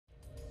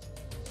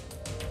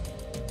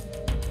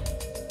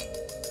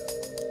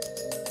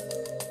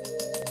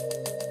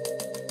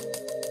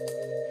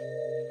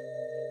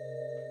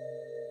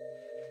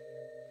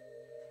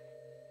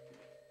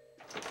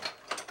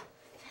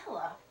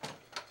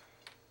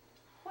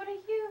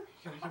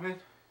Can I come in?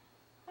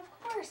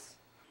 Of course.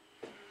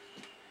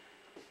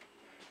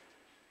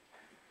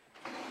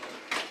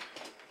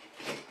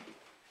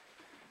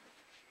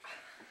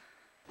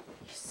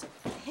 You're so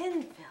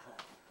thin,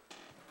 Philip.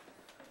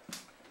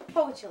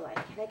 What would you like?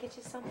 Can I get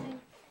you something?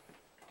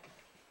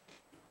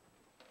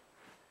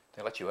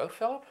 They let you out,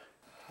 Philip?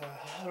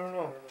 I don't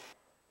know.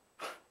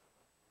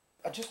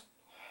 I just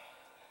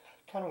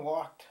kind of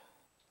walked.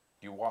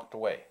 You walked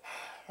away.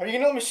 Are you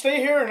gonna let me stay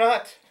here or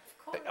not?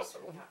 Of course.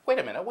 Wait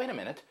a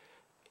minute.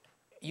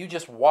 You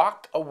just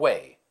walked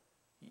away.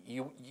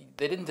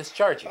 They didn't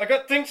discharge you. I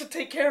got things to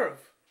take care of.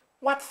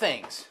 What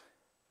things?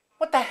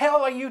 What the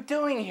hell are you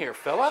doing here,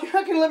 Philip? You're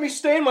not gonna let me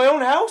stay in my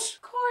own house?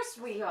 Of course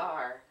we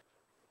are.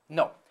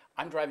 No,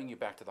 I'm driving you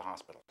back to the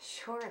hospital.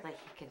 Surely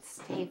you can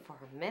stay for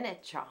a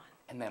minute, John.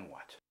 And then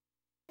what?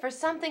 For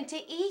something to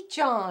eat,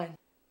 John.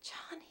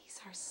 John, he's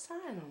our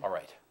son. All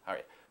right.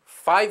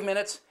 5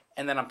 minutes,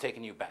 and then I'm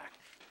taking you back.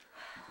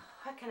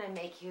 What can I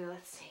make you?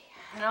 Let's see.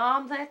 An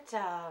omelet,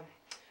 a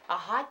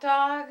hot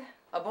dog,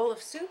 a bowl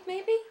of soup,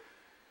 maybe?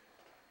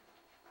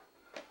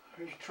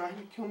 Are you trying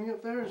to kill me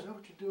up there? Is that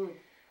what you're doing?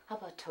 How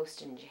about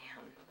toast and jam?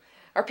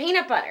 Or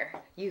peanut butter.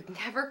 You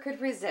never could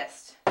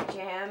resist.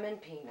 Jam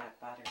and peanut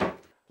butter.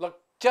 Look,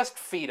 just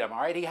feed him,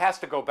 all right? He has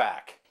to go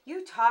back.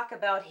 You talk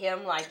about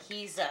him like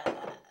he's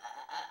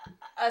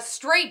a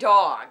stray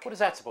dog. What is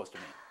that supposed to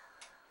mean?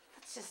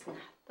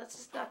 Let's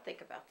just not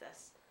think about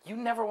this. You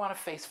never want to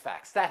face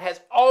facts. That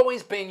has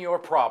always been your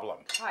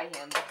problem. I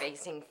am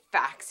facing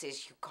facts,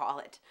 as you call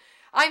it.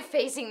 I'm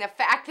facing the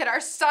fact that our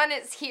son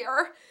is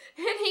here,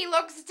 and he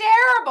looks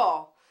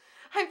terrible.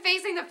 I'm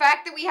facing the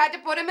fact that we had to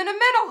put him in a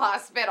mental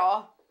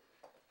hospital.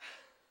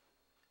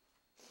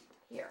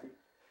 Here.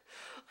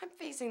 I'm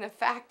facing the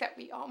fact that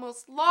we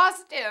almost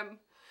lost him.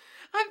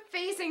 I'm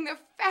facing the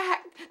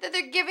fact that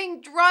they're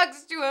giving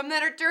drugs to him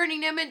that are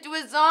turning him into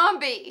a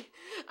zombie.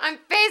 I'm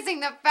facing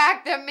the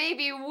fact that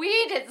maybe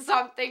we did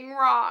something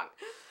wrong.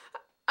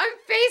 I'm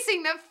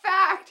facing the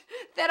fact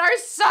that our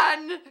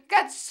son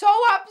got so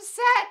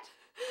upset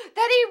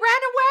that he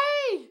ran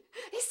away.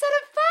 He set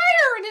a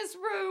fire in his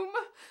room.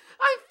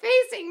 I'm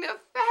facing the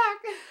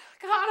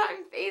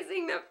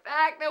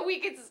fact that we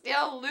could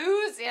still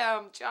lose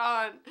him,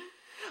 John.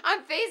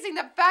 I'm facing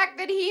the fact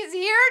that he's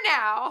here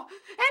now,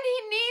 and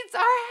he needs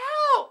our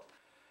help.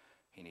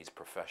 He needs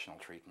professional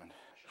treatment.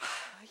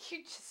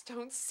 You just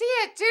don't see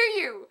it, do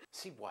you?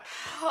 See what?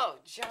 Oh,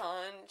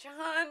 John.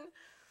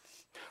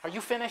 Are you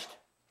finished?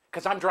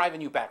 Because I'm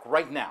driving you back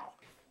right now.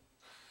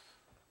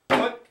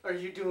 What are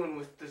you doing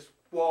with this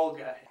wall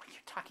guy?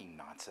 You're talking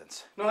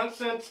nonsense.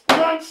 Nonsense.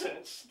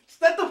 Is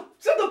that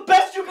the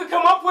best you could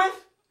come up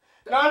with?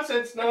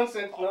 Nonsense.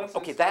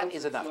 Okay, that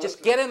is enough.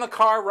 Just get in the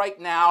car right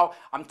now.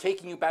 I'm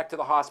taking you back to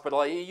the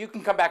hospital. You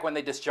can come back when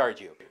they discharge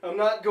you. I'm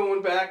not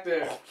going back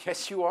there. Oh,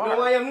 yes, you are.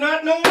 No, I am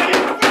not. No, I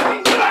am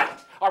fucking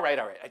not. All right.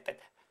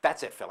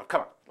 That's it, Philip.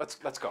 Come on, let's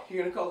go. You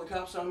gonna call the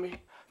cops on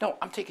me? No,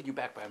 I'm taking you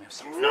back by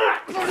myself. I'm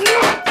not.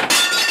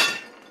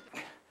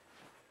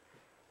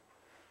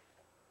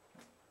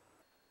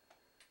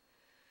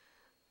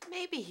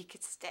 Maybe he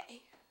could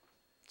stay.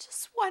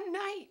 Just one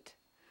night.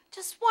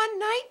 Just one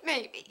night,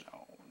 maybe.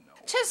 No.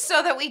 Just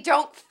so that we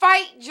don't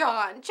fight,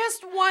 John.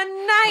 Just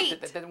one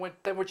night.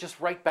 Then we're just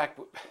right back.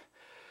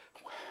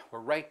 We're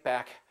right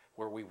back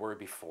where we were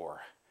before.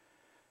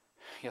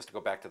 He has to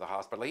go back to the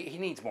hospital. He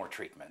needs more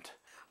treatment.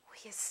 Will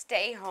you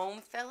stay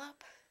home,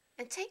 Philip?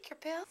 And take your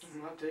pills?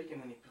 I'm not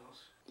taking any pills.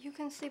 You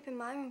can sleep in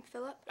my room,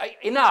 Philip.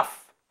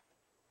 Enough!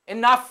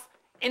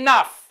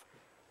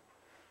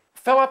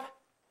 Philip,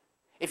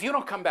 if you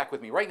don't come back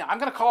with me right now, I'm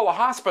going to call the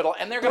hospital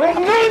and they're going to...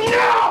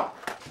 No!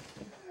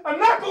 I'm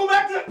not going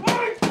back to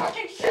that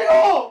fucking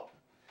shithole!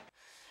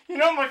 You're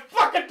not my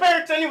fucking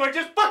parents anyway,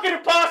 just fucking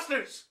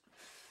imposters!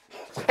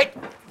 Hey,